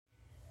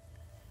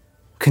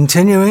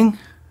Continuing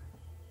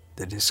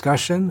the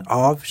discussion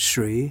of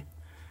Sri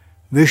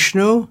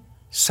Vishnu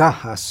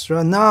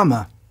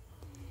Sahasranama.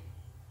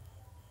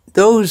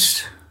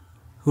 Those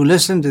who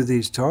listen to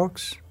these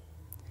talks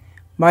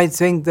might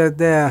think that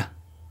they're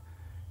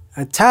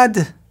a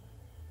tad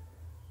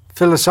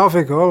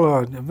philosophical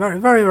or very,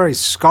 very, very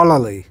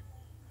scholarly.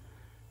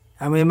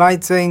 And we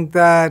might think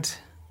that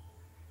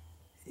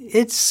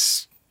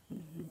it's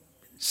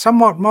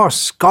somewhat more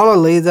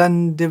scholarly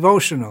than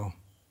devotional.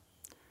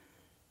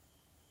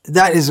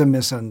 That is a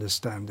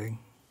misunderstanding.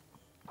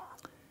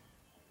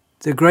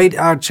 The great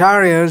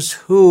acharyas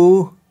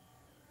who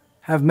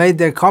have made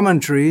their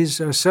commentaries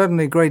are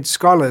certainly great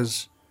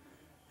scholars.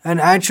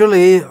 And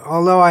actually,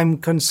 although I'm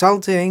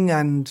consulting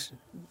and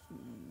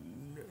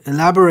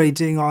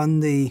elaborating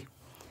on the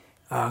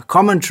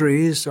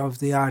commentaries of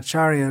the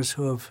acharyas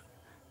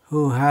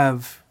who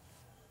have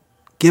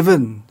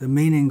given the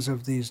meanings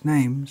of these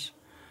names,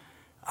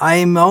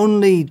 I'm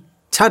only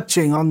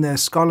touching on their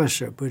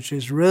scholarship, which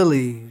is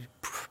really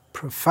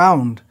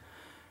profound.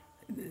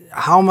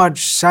 How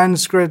much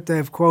Sanskrit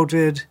they've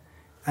quoted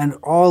and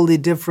all the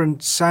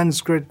different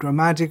Sanskrit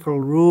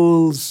grammatical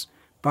rules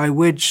by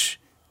which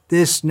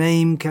this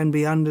name can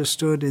be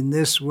understood in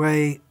this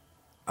way,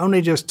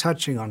 only just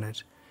touching on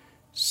it.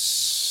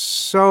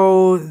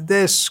 So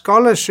their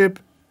scholarship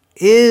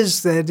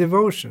is their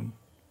devotion.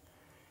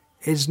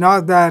 It's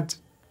not that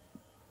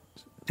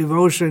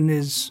devotion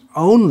is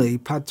only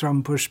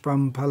patram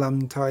pushpam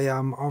palam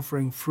tayam,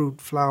 offering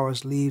fruit,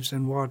 flowers, leaves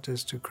and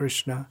waters to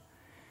Krishna.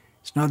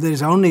 It's not that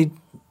it's only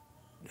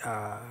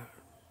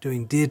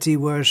doing deity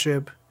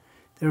worship.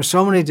 There are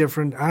so many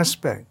different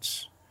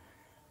aspects.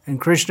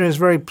 And Krishna is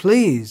very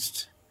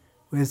pleased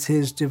with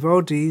his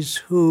devotees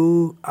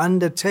who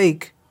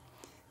undertake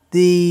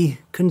the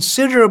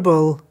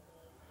considerable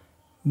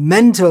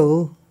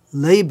mental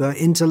labor,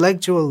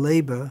 intellectual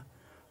labor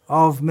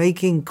of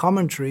making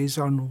commentaries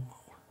on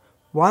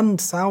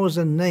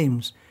 1,000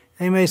 names.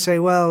 And you may say,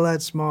 well,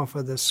 that's more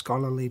for the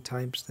scholarly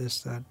types, this,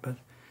 that.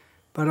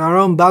 But our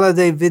own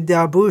Baladev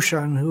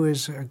Vidyabhushan, who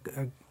is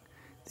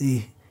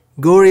the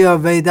Gauriya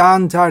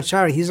Vedanta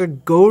Acharya, he's a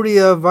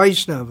Gauriya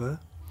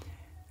Vaishnava.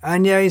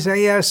 And yeah, you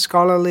say, yes,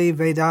 scholarly,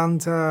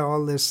 Vedanta,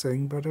 all this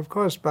thing. But of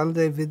course,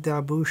 Baladev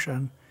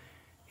Vidyabhushan,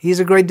 he's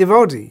a great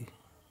devotee.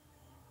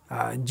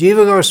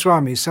 Jiva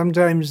Goswami,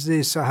 sometimes the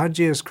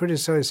Sahajiyas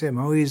criticize him,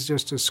 oh, he's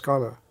just a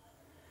scholar.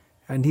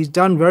 And he's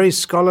done very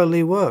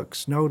scholarly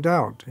works, no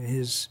doubt.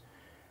 His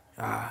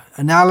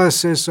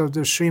analysis of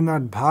the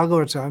Srimad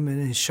Bhagavatam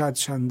in his Shat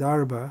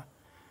Shandarbha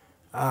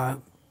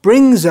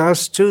brings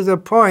us to the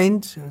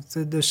point,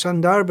 the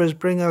Shandarbhas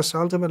bring us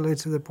ultimately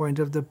to the point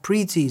of the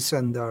Priti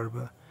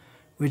Shandarbha,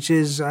 which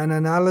is an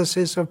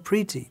analysis of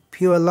Priti,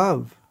 pure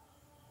love.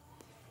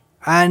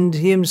 And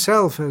he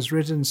himself has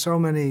written so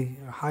many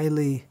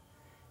highly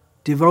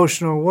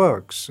devotional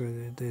works.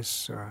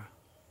 This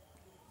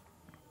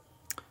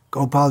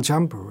Gopal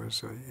Champu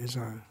is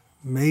a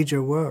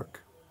major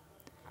work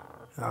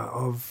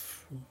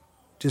of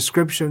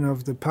description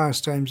of the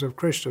pastimes of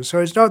Krishna. So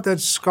it's not that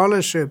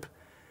scholarship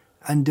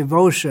and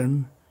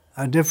devotion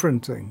are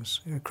different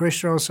things.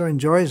 Krishna also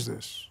enjoys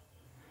this.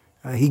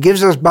 He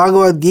gives us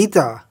Bhagavad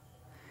Gita.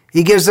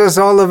 He gives us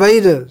all the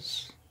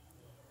Vedas.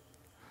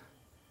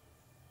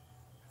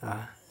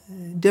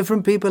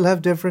 Different people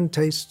have different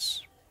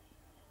tastes.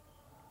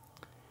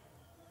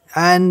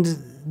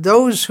 And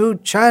those who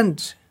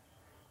chant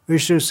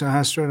Vishnu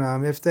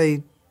Sahasranam, if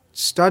they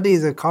study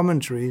the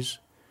commentaries,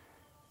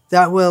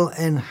 that will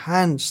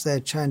enhance their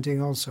chanting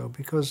also,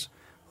 because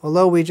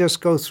although we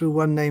just go through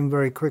one name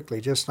very quickly,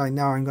 just like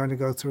now I'm going to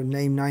go through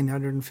name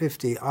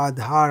 950,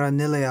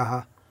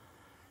 Adhara-nilayah.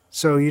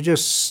 So you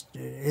just,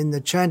 in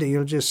the chanting,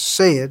 you'll just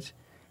say it,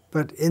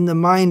 but in the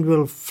mind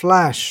will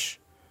flash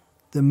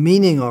the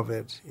meaning of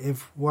it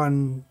if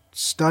one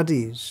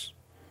studies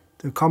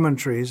the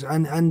commentaries.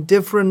 And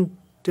different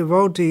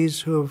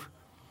devotees who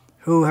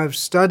have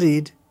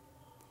studied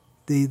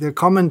the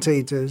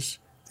commentators,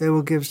 they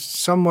will give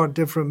somewhat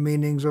different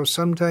meanings or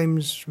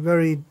sometimes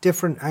very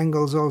different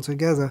angles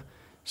altogether.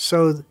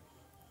 So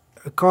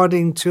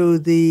according to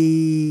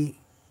the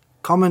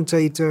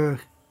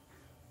commentator,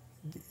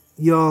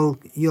 you'll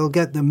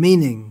get the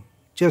meaning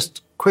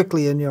just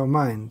quickly in your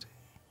mind.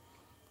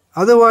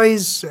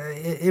 Otherwise,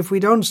 if we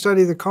don't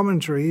study the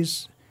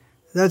commentaries,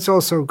 that's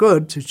also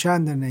good to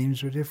chant the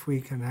names, but if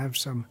we can have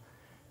some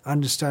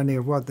understanding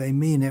of what they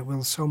mean, it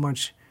will so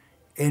much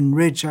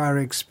enrich our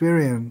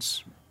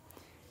experience.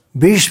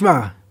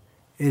 Bhishma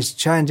is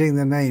chanting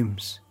the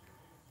names,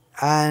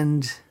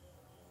 and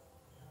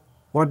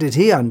what did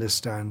he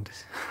understand?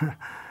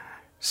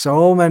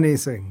 So many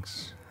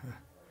things.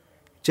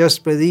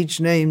 Just with each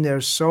name, there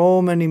are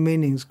so many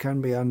meanings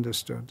can be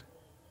understood.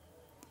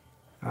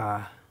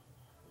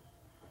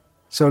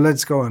 So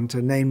let's go on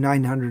to name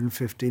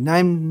 950.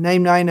 Name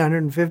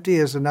 950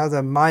 is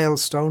another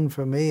milestone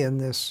for me in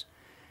this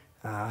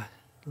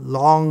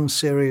long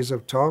series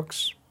of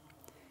talks.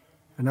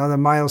 Another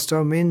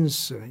milestone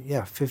means,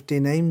 50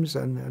 names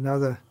and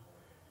another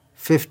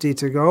 50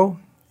 to go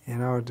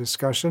in our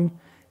discussion.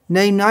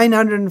 Name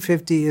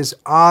 950 is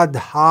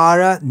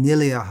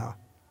Adhara-nilayah.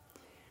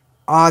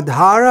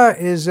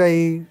 Adhara is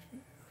a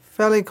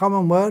fairly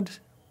common word.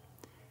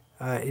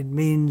 It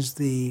means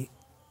the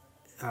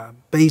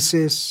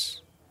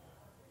basis,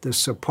 the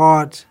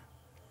support,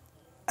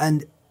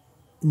 and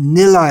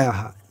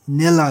nilayah,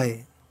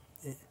 nilay,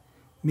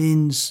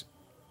 means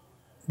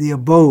the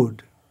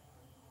abode.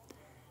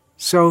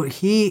 So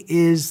he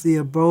is the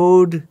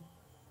abode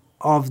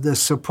of the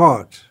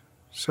support.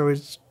 So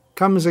it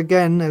comes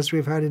again, as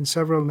we've had in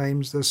several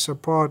names, the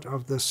support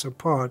of the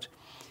support.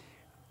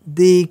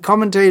 The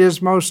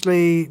commentators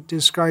mostly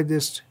describe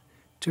this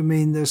to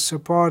mean the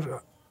support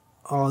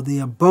or the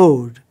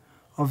abode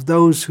of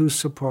those who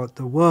support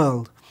the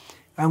world.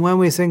 And when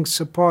we think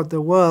support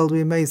the world,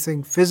 we may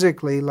think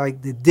physically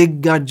like the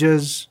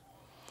Diggajas,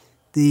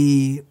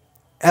 the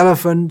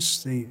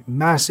elephants, the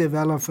massive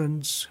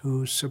elephants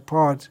who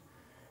support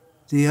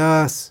the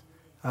earth,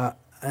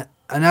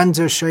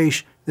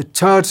 Anantashesh, the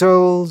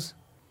turtles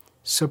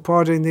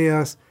supporting the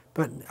earth.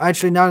 But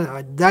actually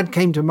that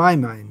came to my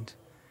mind.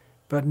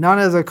 But none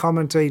of the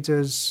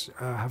commentators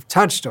have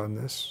touched on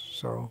this,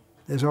 so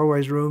there's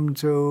always room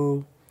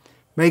to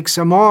make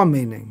some more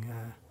meaning.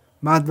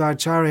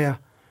 Madhvacharya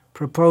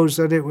proposed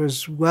that it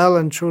was well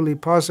and truly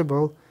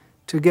possible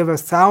to give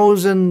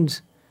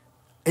 1,000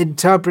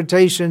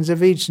 interpretations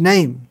of each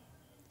name.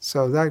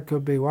 So that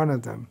could be one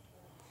of them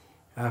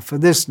for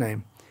this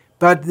name.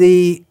 But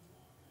the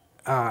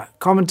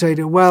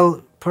commentator,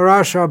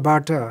 Parashar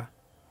Bhatta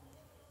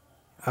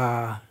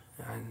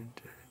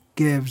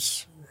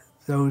gives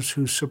those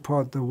who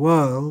support the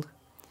world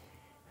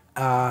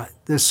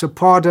the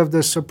support of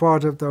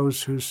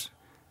those who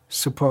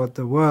support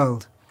the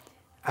world.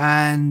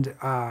 And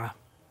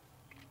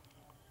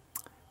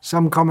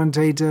some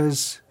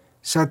commentators,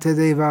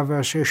 Satyadeva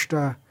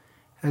Vasishta,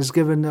 has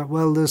given that,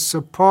 the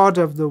support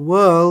of the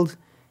world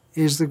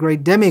is the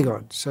great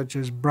demigods, such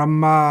as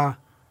Brahma,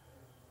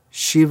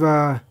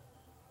 Shiva,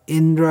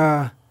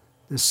 Indra,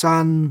 the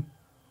sun,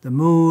 the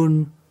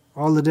moon,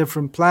 all the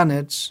different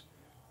planets.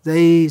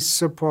 They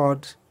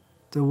support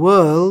the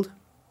world,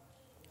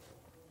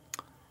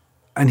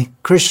 and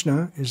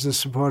Krishna is the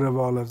support of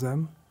all of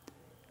them.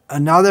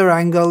 Another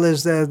angle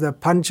is the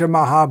Pancha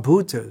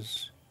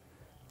Mahabhutas,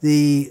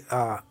 the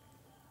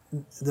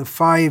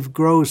 5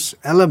 gross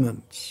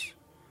elements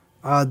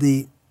are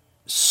the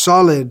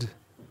solid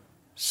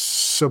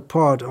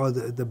support or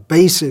the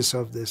basis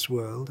of this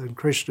world, and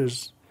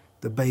Krishna's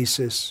the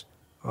basis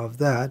of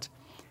that.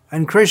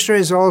 And Krishna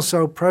is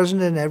also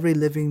present in every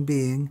living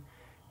being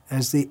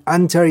as the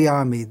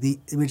Antaryami,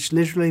 which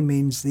literally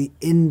means the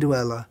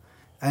indweller,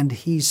 and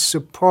he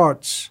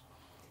supports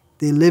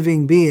the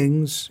living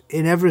beings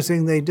in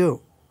everything they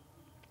do.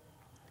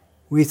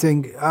 We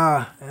think,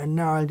 and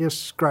now I'll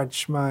just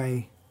scratch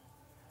my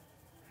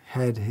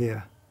head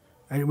here.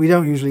 And we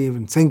don't usually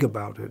even think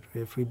about it.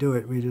 If we do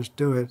it, we just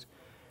do it.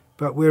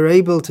 But we're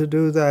able to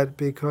do that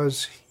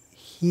because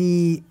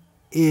he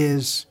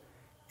is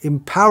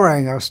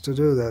empowering us to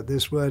do that.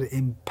 This word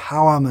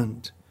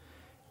empowerment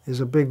is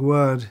a big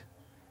word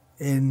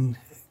in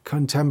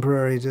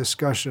contemporary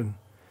discussion.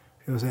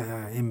 It was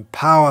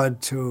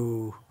empowered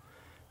to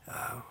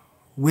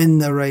win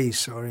the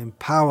race, or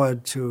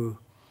empowered to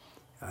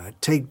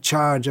take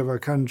charge of a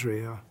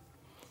country.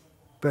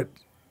 But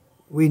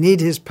we need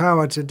his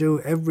power to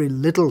do every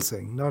little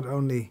thing, not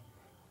only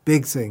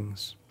big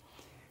things.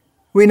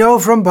 We know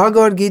from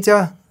Bhagavad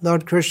Gita,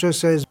 Lord Krishna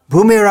says,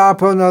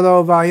 Bhumirapo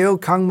nalo vayo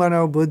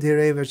kangmano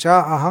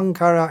buddhirevacha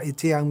ahankara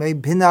ityang me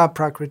bhina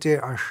prakriti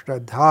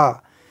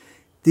ashtadha.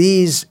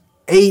 These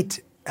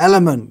 8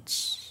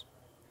 elements,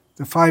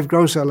 the 5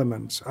 gross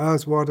elements,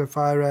 earth, water,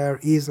 fire, air,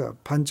 ether,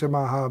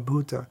 panchamaha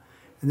bhuta,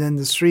 and then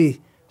the 3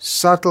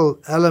 subtle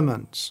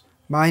elements,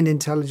 mind,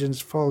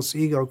 intelligence, false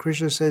ego.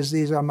 Krishna says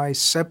these are my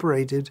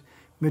separated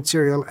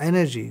material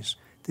energies.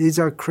 These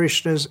are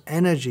Krishna's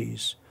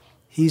energies.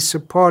 He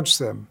supports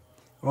them,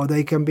 or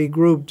they can be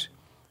grouped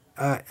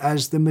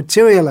as the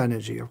material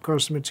energy. Of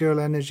course, the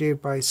material energy,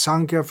 by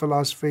Sankhya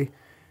philosophy,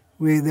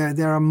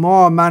 there are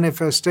more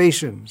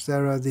manifestations.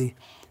 There are the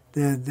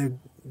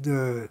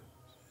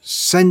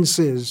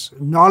senses,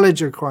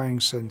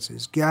 knowledge-acquiring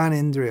senses,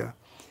 Gyan-indriya.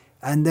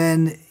 And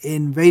then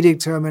in Vedic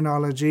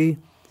terminology,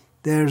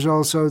 there's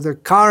also the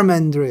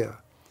karmendriya.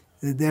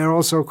 They're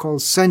also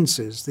called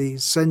senses, the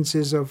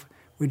senses of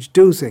which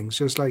do things,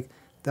 just like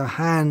the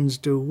hands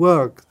do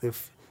work,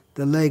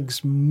 the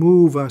legs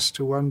move us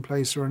to one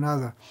place or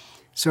another.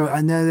 So,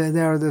 and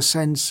there are the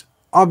sense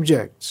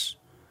objects.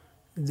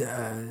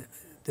 There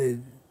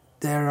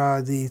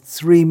are the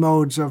 3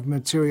 modes of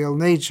material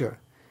nature.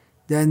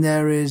 Then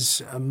there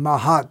is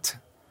Mahat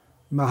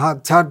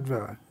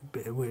Tattva,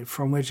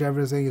 from which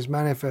everything is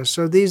manifest.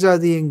 So these are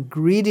the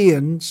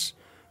ingredients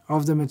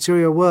of the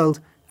material world,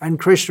 and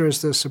Krishna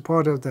is the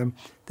support of them.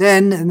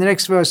 Then, in the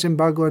next verse in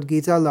Bhagavad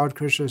Gita, Lord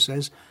Krishna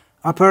says,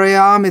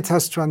 Aparayam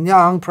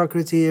ithastvanyang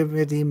prakriti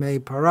vidi me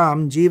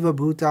param jiva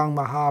bhutang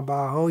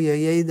mahabaho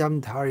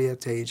yayedam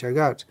dharyate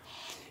jagat.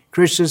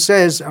 Krishna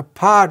says,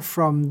 apart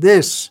from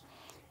this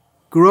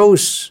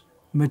gross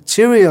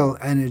material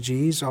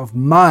energies of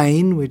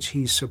mine, which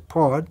he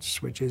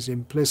supports, which is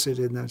implicit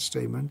in that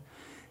statement,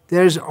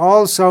 there's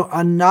also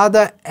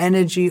another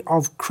energy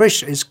of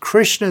Krishna, is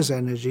Krishna's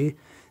energy,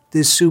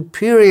 the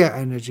superior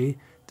energy,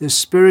 the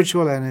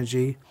spiritual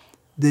energy,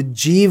 the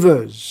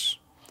jivas.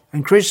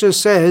 And Krishna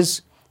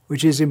says,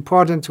 which is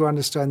important to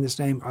understand this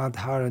name,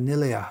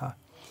 Adhara-nilayah,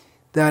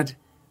 that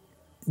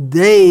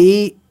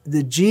they,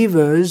 the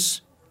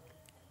jivas,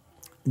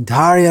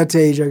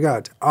 dharyate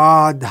jagat,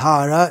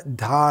 adhara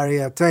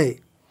dharyate.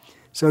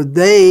 So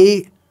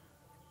they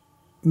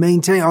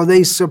maintain, or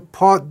they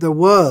support the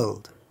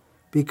world,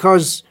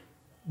 because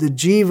the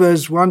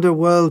jivas want a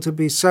world to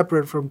be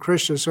separate from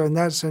Krishna, so in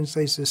that sense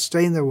they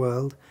sustain the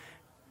world.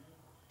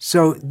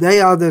 So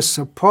they are the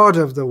support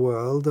of the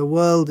world. The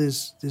world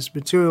is, this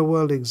material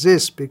world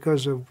exists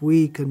because of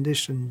we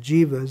conditioned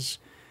jivas'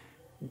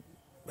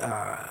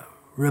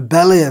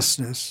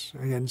 rebelliousness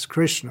against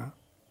Krishna.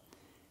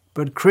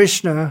 But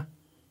Krishna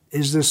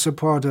is the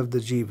support of the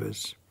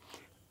jivas.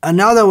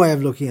 Another way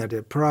of looking at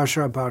it,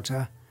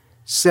 Parasharabhata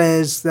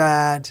says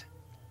that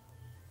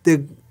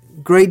the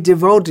great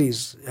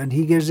devotees, and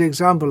he gives the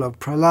example of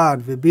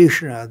Prahlad,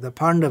 Vibhishana, the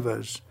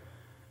Pandavas,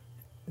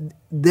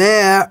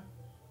 their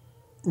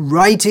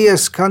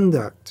righteous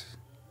conduct,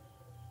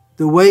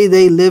 the way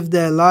they live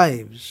their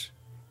lives,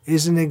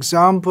 is an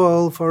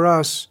example for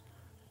us,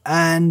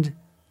 and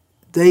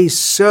they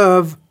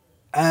serve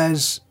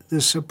as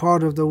the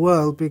support of the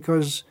world,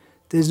 because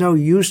there's no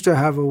use to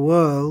have a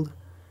world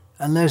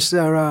unless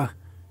there's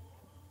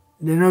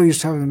no use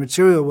to have the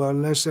material world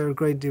unless there are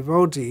great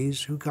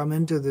devotees who come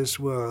into this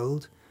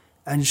world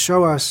and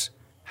show us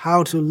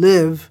how to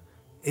live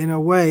in a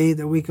way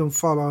that we can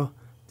follow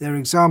their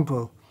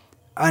example.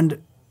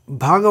 And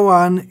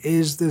Bhagavan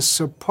is the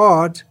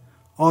support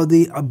or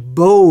the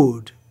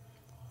abode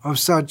of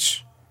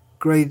such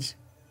great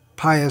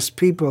pious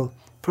people.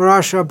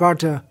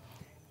 Parasharabhata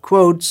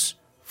quotes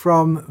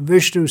from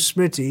Vishnu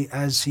Smriti,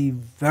 as he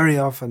very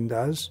often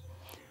does,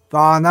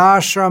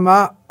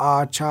 Varnashrama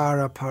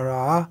achara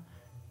para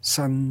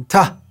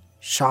santa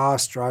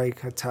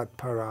shastraika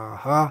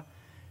tatparaha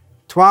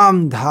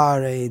tvam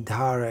dhare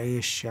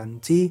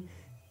dharayishyanti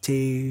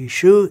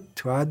teshu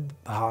tvad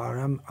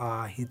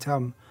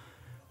ahitam.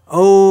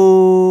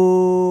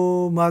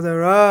 O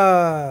Mother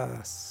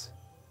Earth,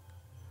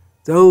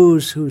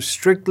 those who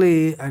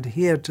strictly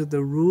adhere to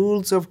the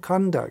rules of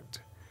conduct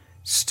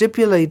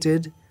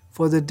stipulated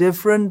for the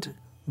different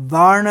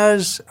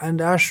varnas and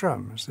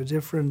ashrams, the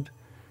different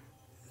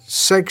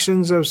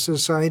sections of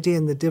society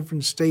and the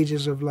different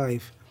stages of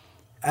life,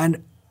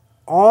 and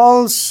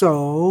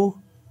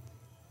also,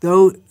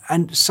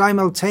 and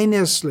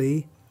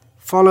simultaneously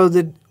follow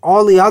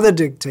all the other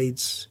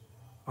dictates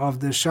of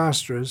the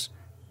Shastras,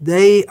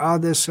 they are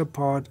the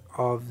support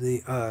of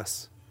the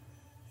earth.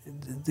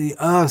 The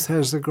earth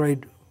has the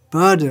great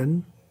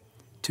burden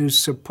to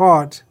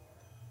support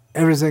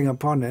everything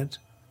upon it,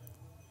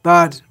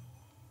 but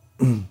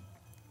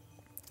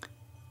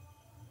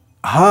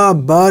her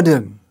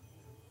burden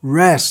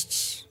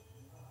rests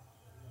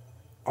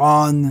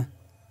on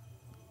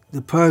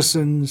the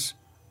persons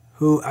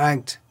who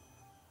act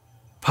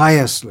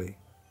piously.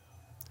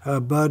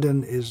 Her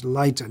burden is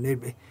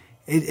lightened.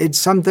 It's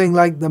something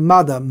like the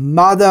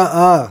Mother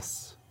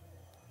Earth.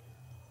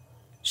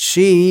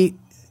 She,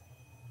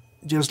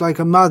 just like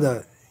a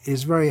mother,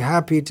 is very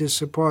happy to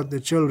support the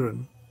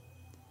children.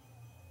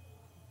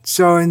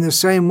 So in the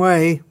same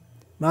way,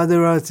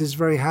 Mother Earth is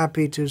very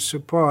happy to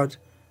support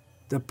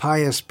the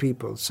pious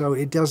people, so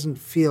it doesn't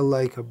feel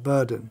like a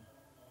burden.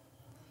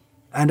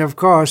 And of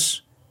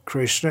course,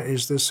 Krishna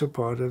is the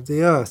support of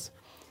the earth.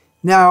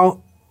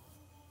 Now,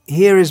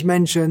 here is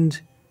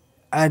mentioned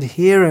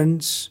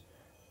adherence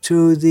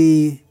to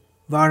the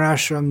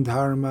Varnashram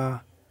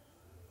Dharma.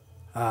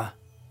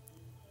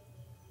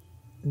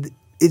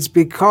 It's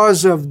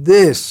because of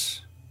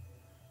this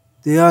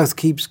the earth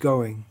keeps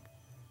going,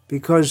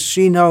 because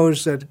she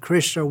knows that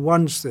Krishna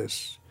wants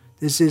this.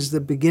 This is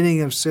the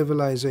beginning of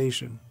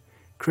civilization.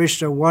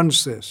 Krishna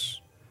wants this.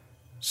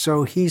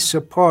 So he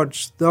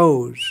supports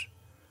those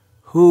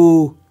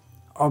who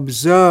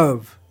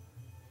observe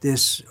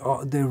this,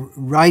 the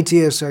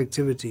righteous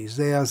activities.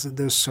 They are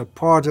the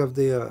support of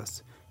the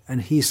earth,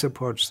 and he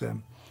supports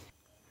them.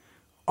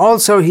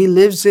 Also, he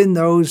lives in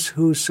those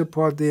who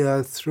support the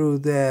earth through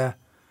their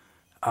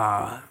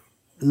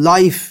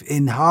life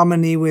in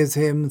harmony with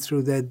him,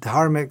 through their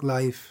dharmic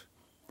life,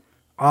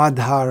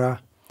 adhara.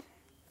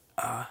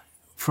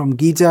 From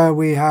Gita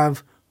we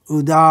have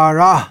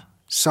udara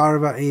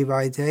sarva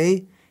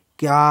evaite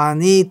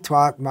gyani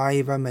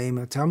tvatmaiva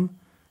mematam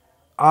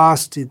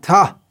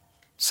astita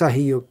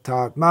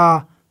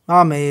sahiyuktatma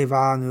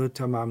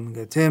mamevanutamam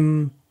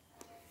gatim.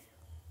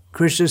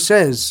 Krishna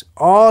says,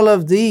 all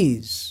of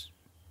these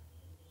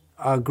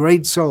are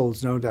great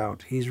souls, no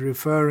doubt. He's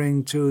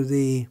referring to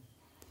the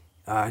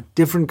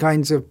different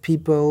kinds of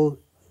people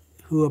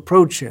who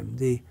approach him,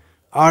 the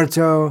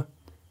arto,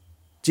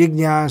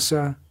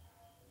 jignasa,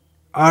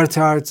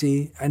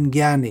 artharti, and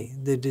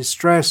jnani, the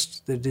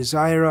distressed, the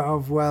desirer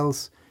of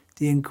wealth,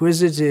 the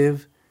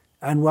inquisitive,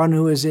 and one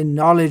who is in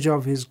knowledge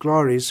of his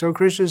glories. So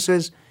Krishna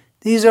says,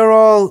 these are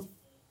all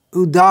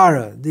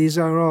udara, these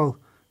are all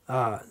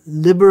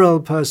liberal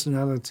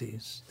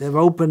personalities. They've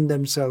opened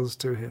themselves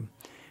to him.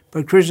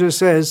 But Krishna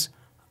says,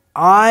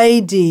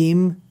 I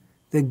deem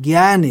the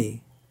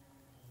Jnani,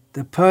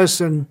 the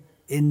person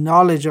in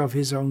knowledge of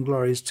his own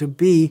glories, to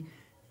be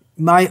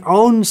my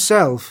own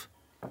self,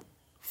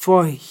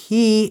 for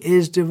he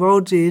is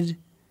devoted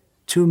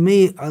to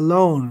me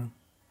alone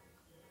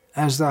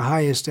as the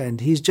highest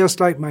end. He's just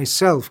like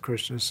myself,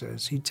 Krishna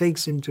says. He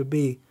takes him to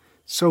be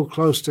so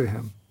close to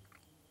him.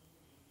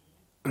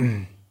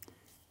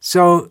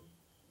 So,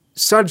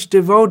 such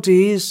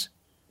devotees,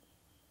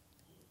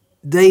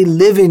 they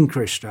live in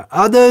Krishna.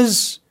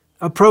 Others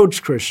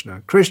approach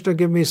Krishna. Krishna,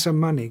 give me some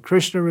money.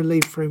 Krishna,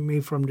 relieve me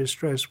from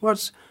distress.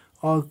 What's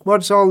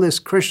all this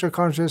Krishna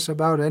consciousness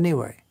about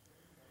anyway?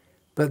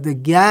 But the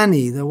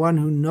Jnani, the one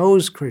who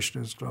knows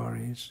Krishna's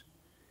glories,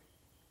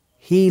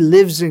 he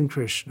lives in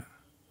Krishna.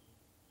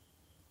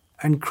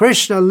 And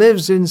Krishna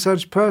lives in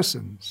such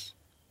persons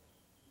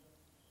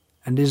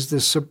and is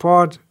the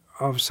support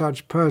of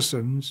such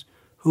persons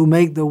who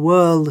make the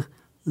world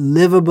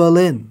livable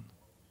in,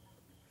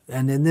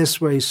 and in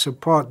this way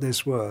support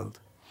this world.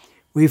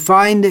 We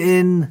find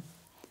in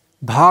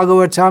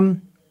Bhagavatam,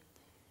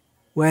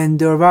 when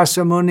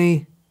Durvasa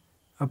Muni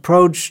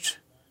approached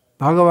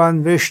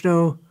Bhagavan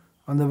Vishnu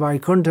on the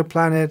Vaikuntha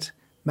planet,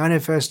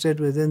 manifested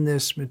within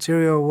this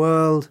material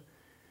world,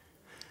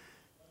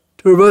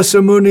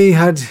 Durvasa Muni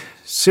had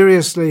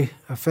seriously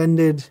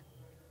offended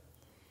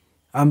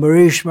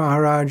Ambarish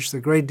Maharaj, the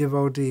great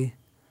devotee,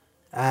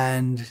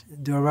 and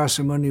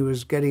Durvasa Muni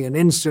was getting an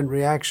instant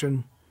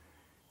reaction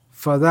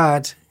for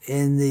that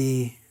in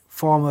the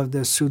form of the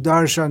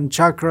Sudarshan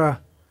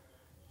Chakra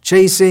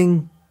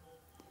chasing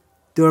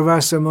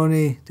Durvasa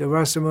Muni.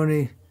 Durvasa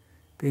Muni,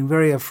 being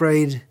very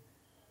afraid,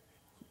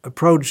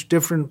 approached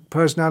different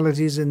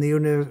personalities in the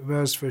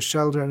universe for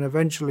shelter and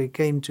eventually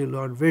came to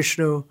Lord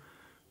Vishnu,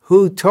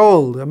 who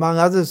told, among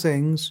other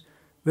things,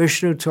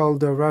 Vishnu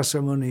told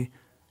Durvasa Muni,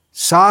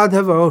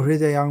 Sadhavo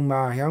hridayang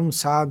mahyam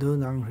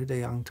sadhunang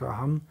hridayang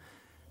tvaham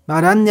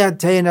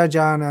maranyatena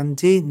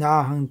jananti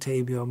nahang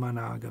tebhyo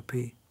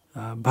managapi.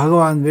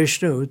 Bhagavan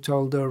Vishnu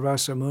told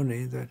Durvasa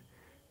Muni that,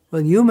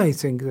 well, you may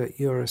think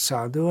that you're a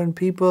sadhu and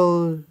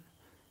people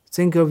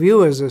think of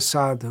you as a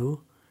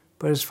sadhu,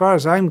 but as far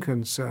as I'm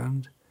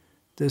concerned,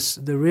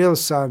 the real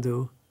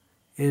sadhu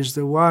is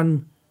the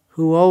one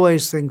who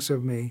always thinks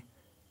of me.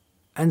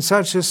 And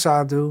such a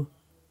sadhu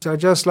are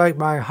just like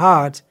my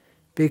heart,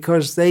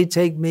 because they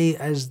take me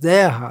as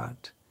their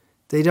heart.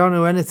 They don't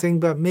know anything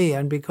but me,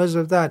 and because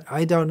of that,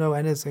 I don't know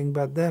anything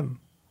but them.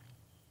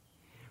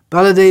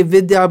 Baladev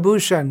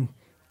Vidyabhushan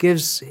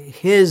gives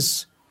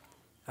his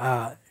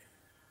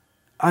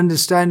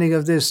understanding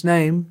of this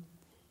name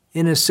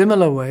in a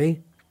similar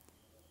way,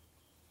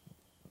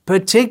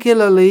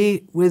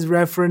 particularly with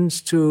reference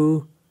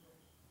to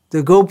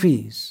the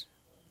gopis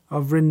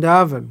of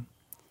Vrindavan.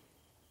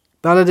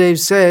 Baladev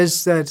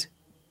says that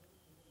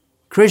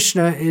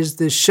Krishna is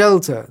the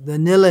shelter, the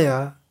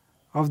nilayah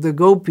of the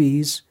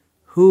gopis,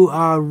 who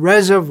are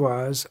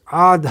reservoirs,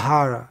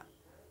 adhara,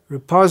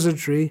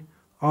 repository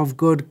of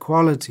good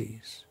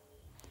qualities.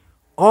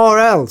 Or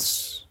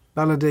else,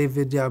 Baladev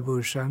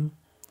Vidyabhushan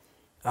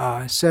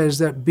says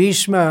that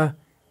Bhishma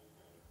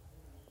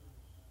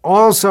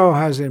also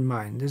has in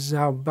mind, this is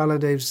how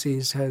Baladev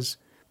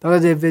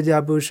Baladev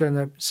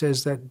Vidyabhushan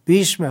says that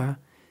Bhishma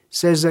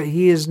says that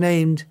he is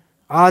named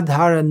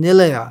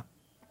Adhara-nilayah,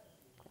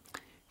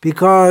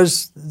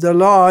 because the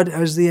Lord,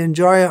 as the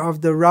enjoyer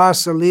of the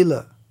Rasa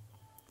Lila,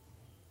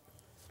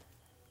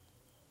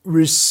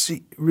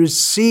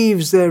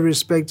 receives their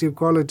respective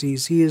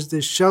qualities. He is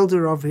the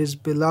shelter of his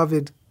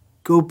beloved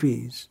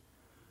gopis,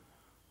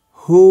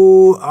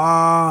 who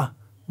are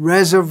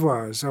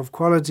reservoirs of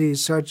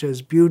qualities such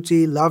as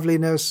beauty,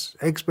 loveliness,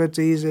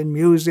 expertise in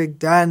music,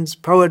 dance,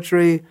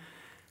 poetry,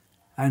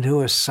 and who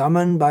are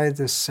summoned by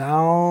the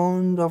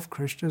sound of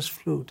Krishna's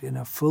flute in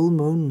a full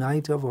moon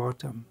night of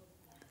autumn.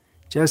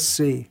 Just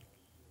see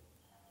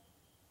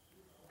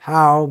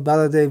how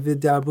Baladev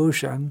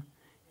Vidyabhushan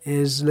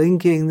is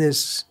linking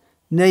this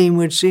name,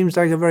 which seems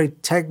like a very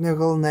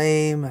technical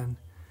name and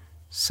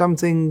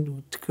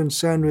something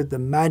concerned with the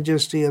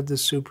majesty of the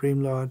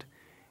Supreme Lord.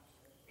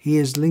 He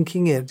is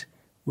linking it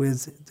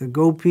with the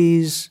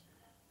gopis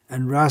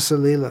and Rasa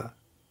Lila.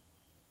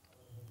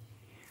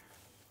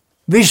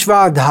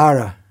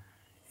 Vishvadhara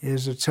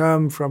is a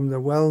term from the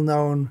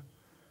well-known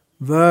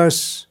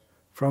verse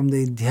from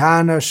the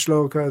dhyana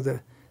shloka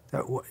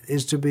that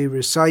is to be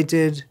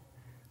recited.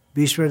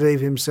 Bhishmadev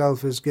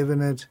himself has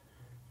given it,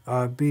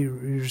 be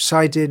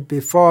recited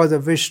before the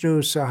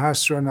Vishnu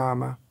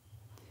Sahasranama.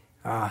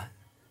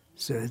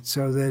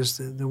 So there's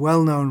the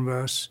well-known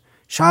verse,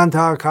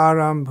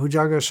 Shantakaram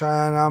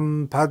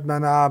Bhujagashayanam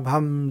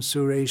Padmanabham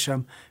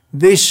Suresham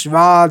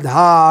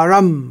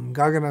Vishvadharam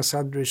Gagana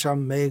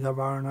Sadrisham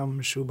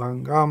Meghavarnam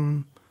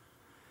Shubhangam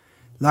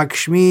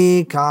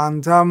Lakshmi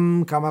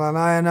Kantam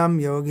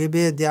Kamalanayanam Yogi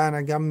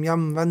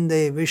Vidhyanagamyam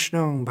Vande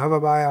Vishnu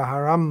Bhavabhaya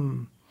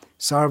Haram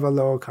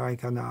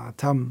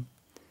sarvalokaikanātam.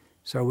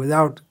 So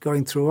without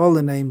going through all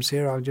the names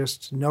here, I'll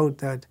just note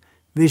that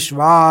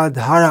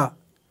Vishvadhara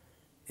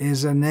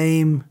is a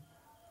name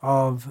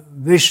of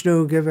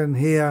Vishnu given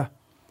here,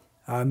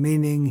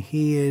 meaning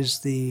he is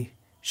the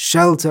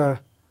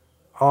shelter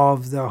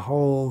of the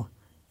whole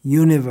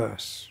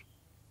universe.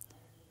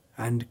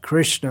 And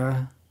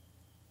Krishna,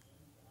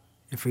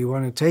 if we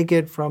want to take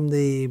it from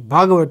the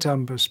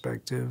Bhagavatam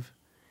perspective,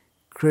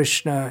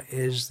 Krishna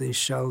is the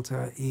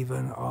shelter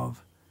even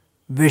of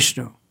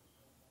Vishnu.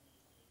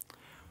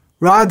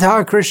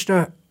 Radha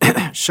Krishna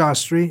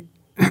Shastri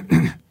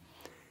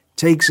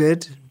takes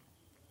it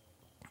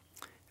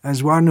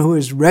as one who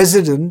is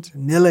resident,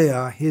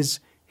 Nilayah, his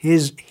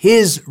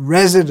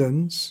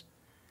residence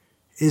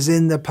is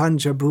in the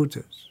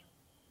Panchabhutas,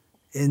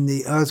 in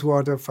the earth,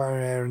 water, fire,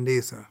 air, and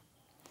ether.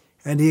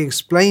 And he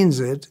explains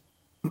it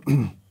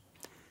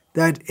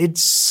that it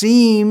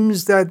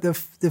seems that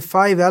the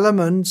five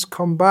elements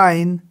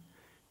combine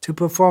to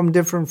perform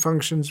different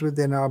functions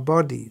within our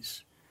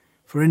bodies.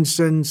 For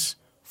instance,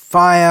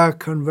 fire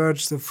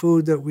converts the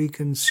food that we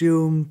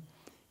consume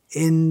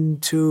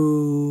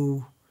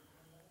into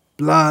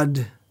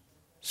blood,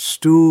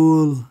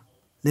 stool,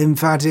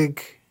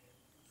 lymphatic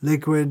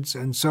liquids,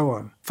 and so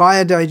on.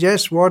 Fire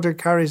digests, water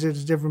carries it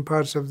to different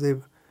parts of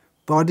the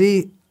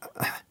body.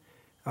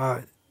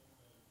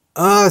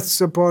 Earth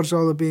supports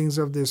all the beings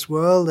of this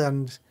world,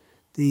 and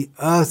the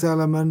earth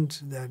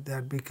element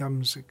that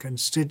becomes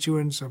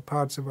constituents or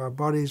parts of our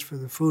bodies for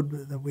the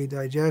food that we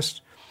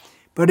digest.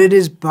 But it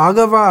is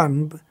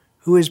Bhagavan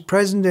who is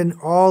present in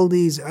all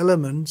these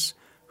elements,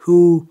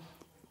 who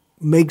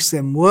makes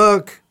them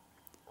work,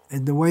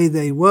 and the way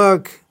they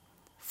work,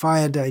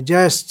 fire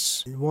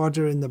digests,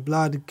 water in the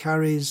blood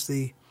carries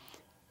the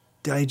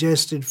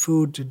digested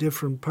food to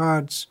different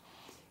parts,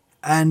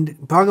 and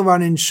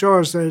Bhagavan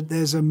ensures that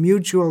there's a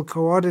mutual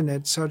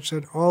coordinate such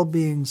that all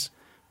beings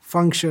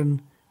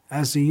function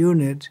as a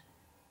unit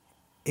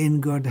in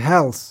good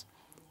health.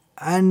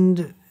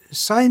 And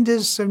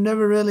scientists have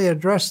never really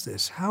addressed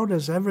this. How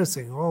does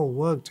everything all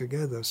work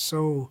together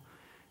so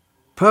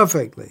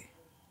perfectly?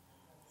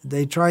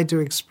 They try to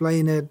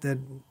explain it that,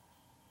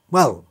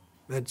 well,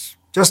 it's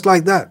just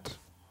like that.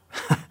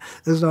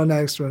 There's no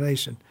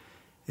explanation.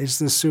 It's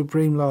the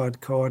Supreme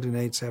Lord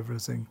coordinates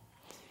everything.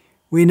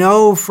 We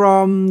know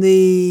from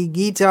the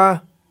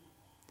Gita,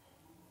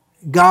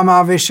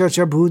 Gama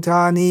Vishacha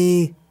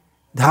Bhutani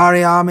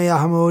Dharayami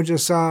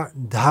Ahamojasa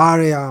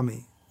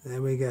Dharayami.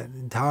 There we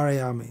get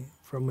Dharayami,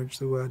 from which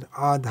the word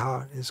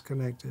Adhar is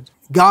connected.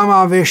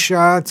 Gama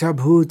Vishacha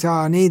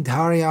Bhutani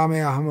Dharayami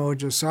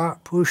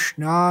Ahamojasa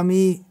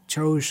Pushnami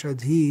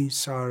Choshadhi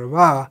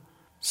Sarva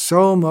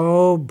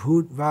Somo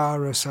Bhutva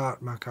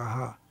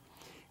Rasatmakaha.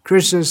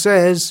 Krishna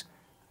says,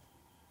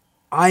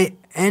 I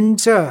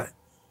enter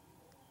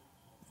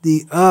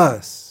the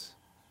earth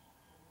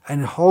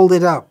and hold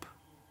it up,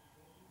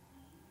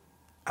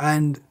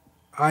 and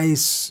I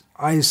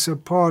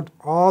support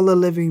all the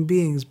living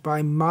beings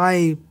by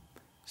my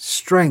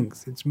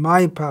strength. It's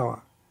my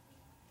power.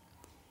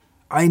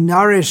 I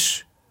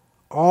nourish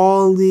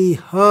all the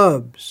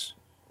herbs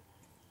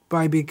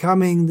by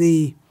becoming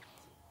the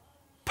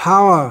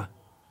power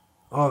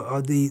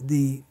or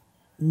the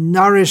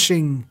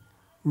nourishing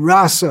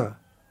rasa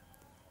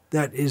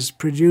that is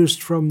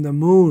produced from the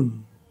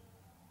moon.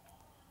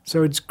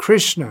 So it's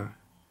Krishna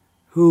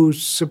who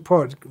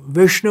supports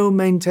Vishnu,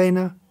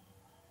 maintainer.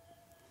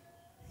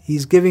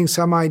 He's giving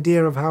some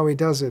idea of how he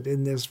does it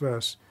in this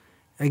verse.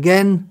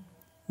 Again,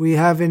 we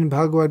have in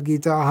Bhagavad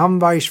Gita, Aham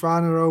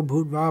Vaishvanaro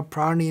Bhutva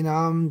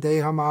Praninam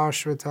Deham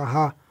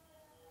Ashritaha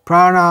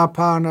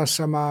Pranapana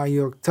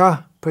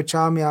Samayukta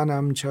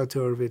Pachamyanam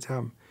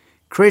Chaturvitam.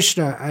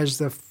 Krishna as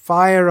the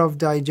fire of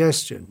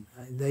digestion.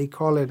 They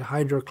call it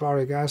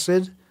hydrochloric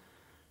acid.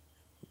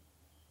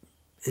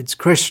 It's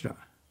Krishna,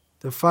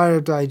 the fire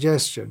of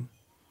digestion.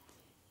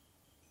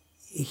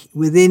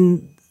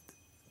 Within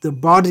the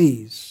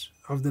bodies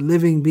of the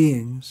living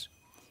beings,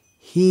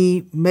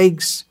 he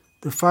makes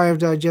the fire of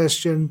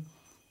digestion,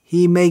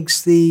 he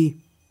makes the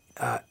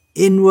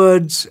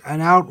inwards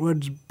and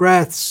outwards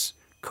breaths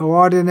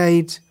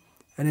coordinate,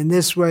 and in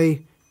this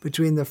way,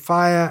 between the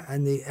fire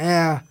and the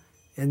air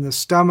in the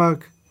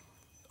stomach,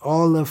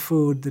 all the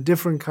food, the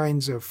different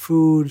kinds of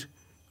food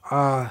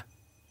are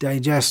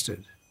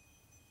digested.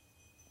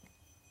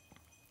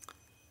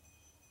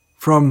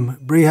 From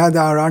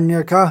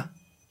Brihadaranyaka,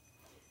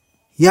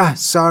 Yah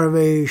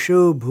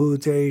sarveshu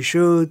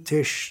bhuteshu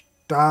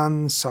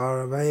tishtan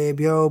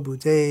sarvebhyo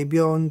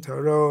bhutebhyon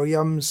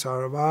taroyam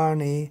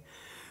sarvani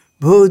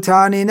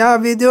bhutani na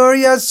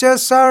viduryasya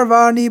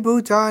sarvani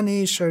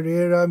bhutani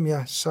shariram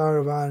yah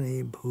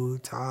sarvani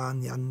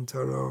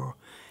bhutanyantaro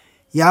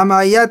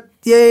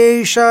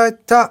yamayatyesha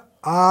ta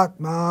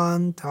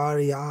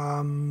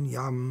atmantaryam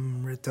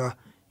yamrita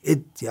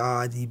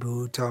ityadi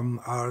bhutam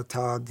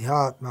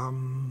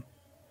artadhyatmam.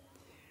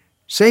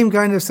 Same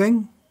kind of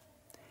thing.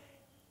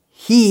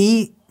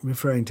 He,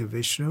 referring to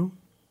Vishnu,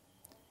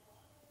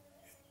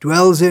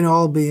 dwells in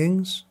all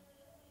beings.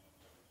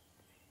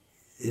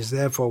 is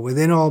therefore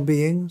within all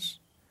beings.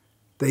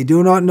 They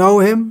do not know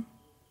him.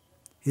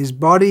 His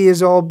body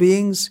is all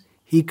beings.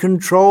 He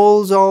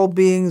controls all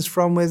beings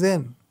from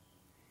within.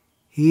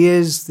 He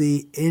is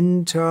the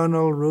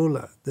internal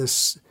ruler,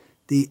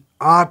 the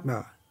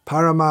Atma,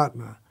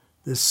 Paramatma,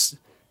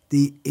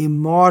 the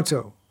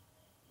immortal.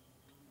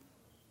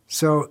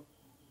 So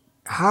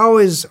how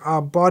is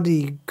our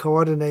body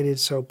coordinated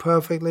so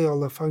perfectly, all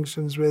the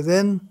functions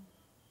within?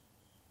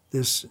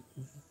 It's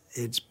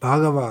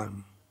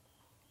Bhagavan.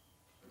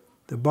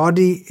 The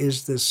body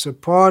is the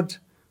support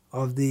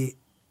of the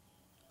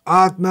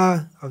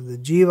Atma, of the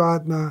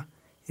Jivatma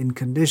in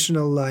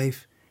conditional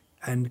life,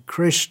 and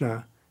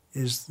Krishna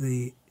is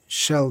the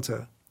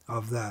shelter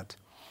of that.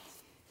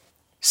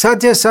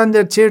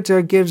 Satyasandha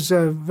Tirtha gives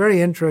a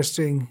very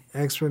interesting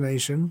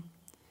explanation.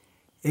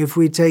 If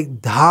we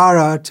take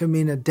dhara to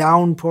mean a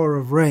downpour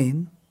of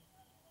rain,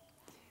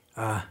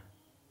 dhara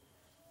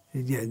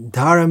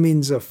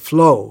means a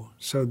flow,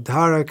 so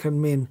dhara can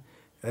mean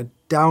a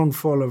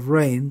downfall of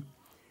rain.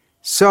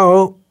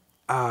 So,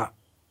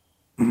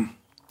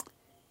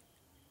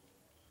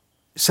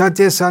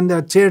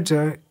 Satyasandha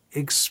Tirtha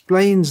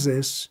explains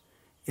this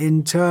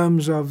in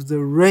terms of the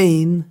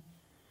rain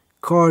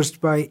caused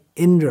by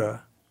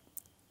Indra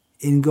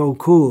in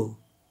Gokul.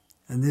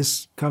 And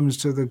this comes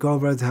to the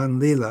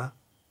Govardhan-lila.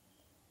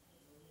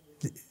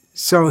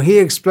 So he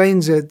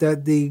explains it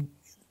that the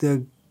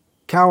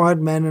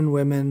cowherd men and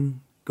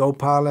women,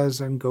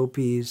 Gopalas and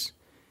Gopis,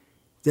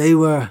 they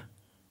were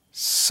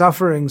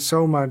suffering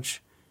so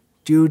much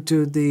due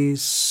to the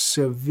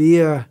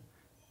severe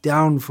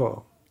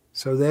downfall.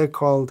 So they're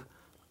called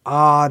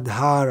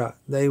Adhara.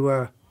 They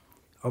were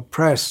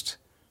oppressed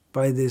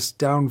by this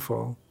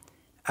downfall.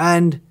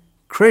 And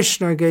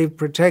Krishna gave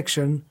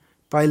protection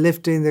by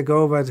lifting the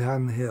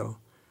Govardhan hill.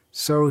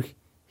 So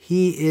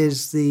he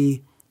is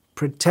the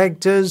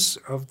protectors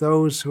of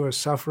those who are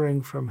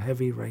suffering from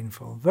heavy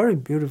rainfall. Very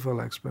beautiful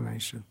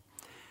explanation.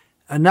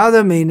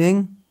 Another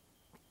meaning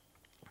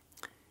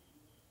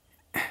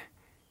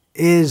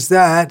is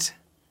that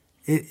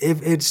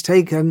if it's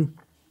taken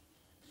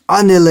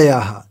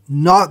anilayah,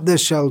 not the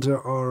shelter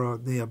or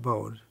the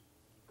abode,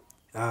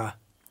 that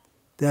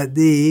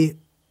the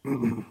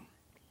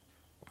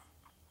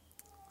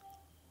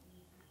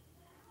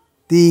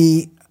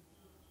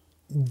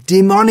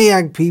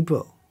demoniac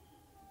people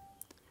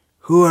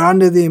who are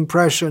under the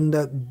impression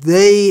that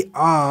they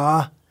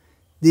are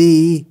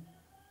the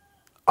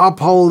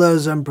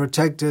upholders and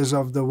protectors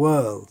of the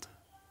world,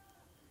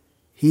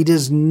 he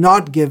does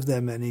not give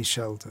them any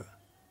shelter.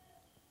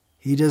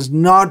 He does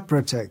not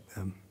protect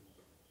them.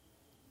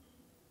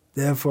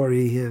 Therefore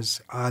he is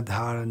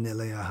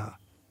Adhara-nilayah.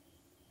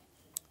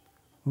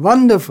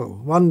 Wonderful,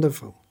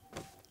 wonderful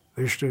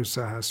Vishnu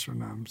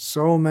Sahasranam.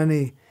 So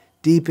many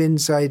deep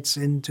insights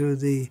into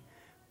the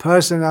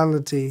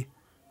personality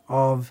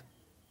of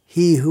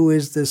He who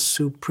is the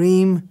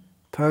supreme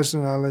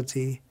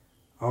personality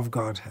of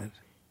Godhead.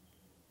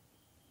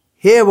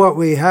 Here what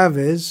we have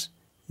is,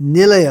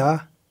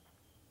 Nilaya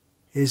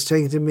is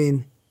taken to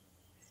mean,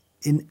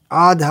 in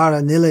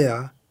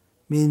Adhara-nilayah,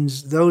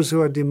 means those who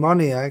are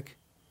demoniac.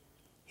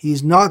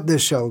 He's not the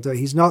shelter,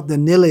 he's not the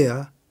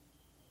Nilaya,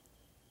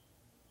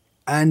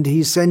 and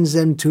he sends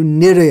them to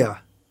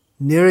Nirya.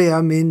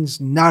 Nirya means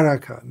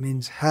Naraka,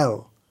 means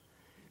hell,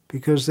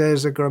 because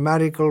there's a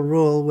grammatical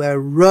rule where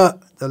R,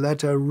 the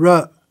letter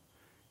R,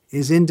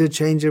 is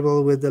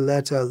interchangeable with the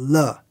letter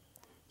L.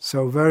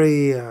 So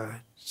very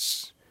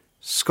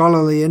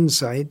scholarly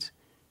insight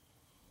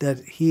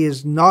that he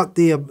is not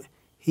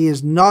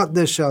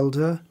the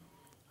shelter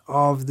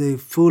of the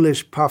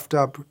foolish, puffed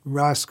up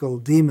rascal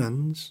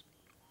demons,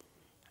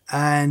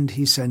 and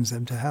he sends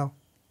them to hell.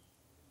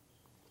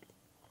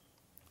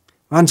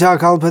 Vancha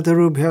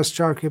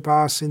kalpatarubhyascha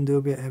kripa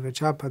sindhubhya eva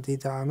cha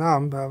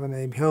patitanam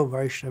bhavanebhyo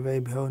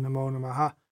vaishnavebhyo namo namaha.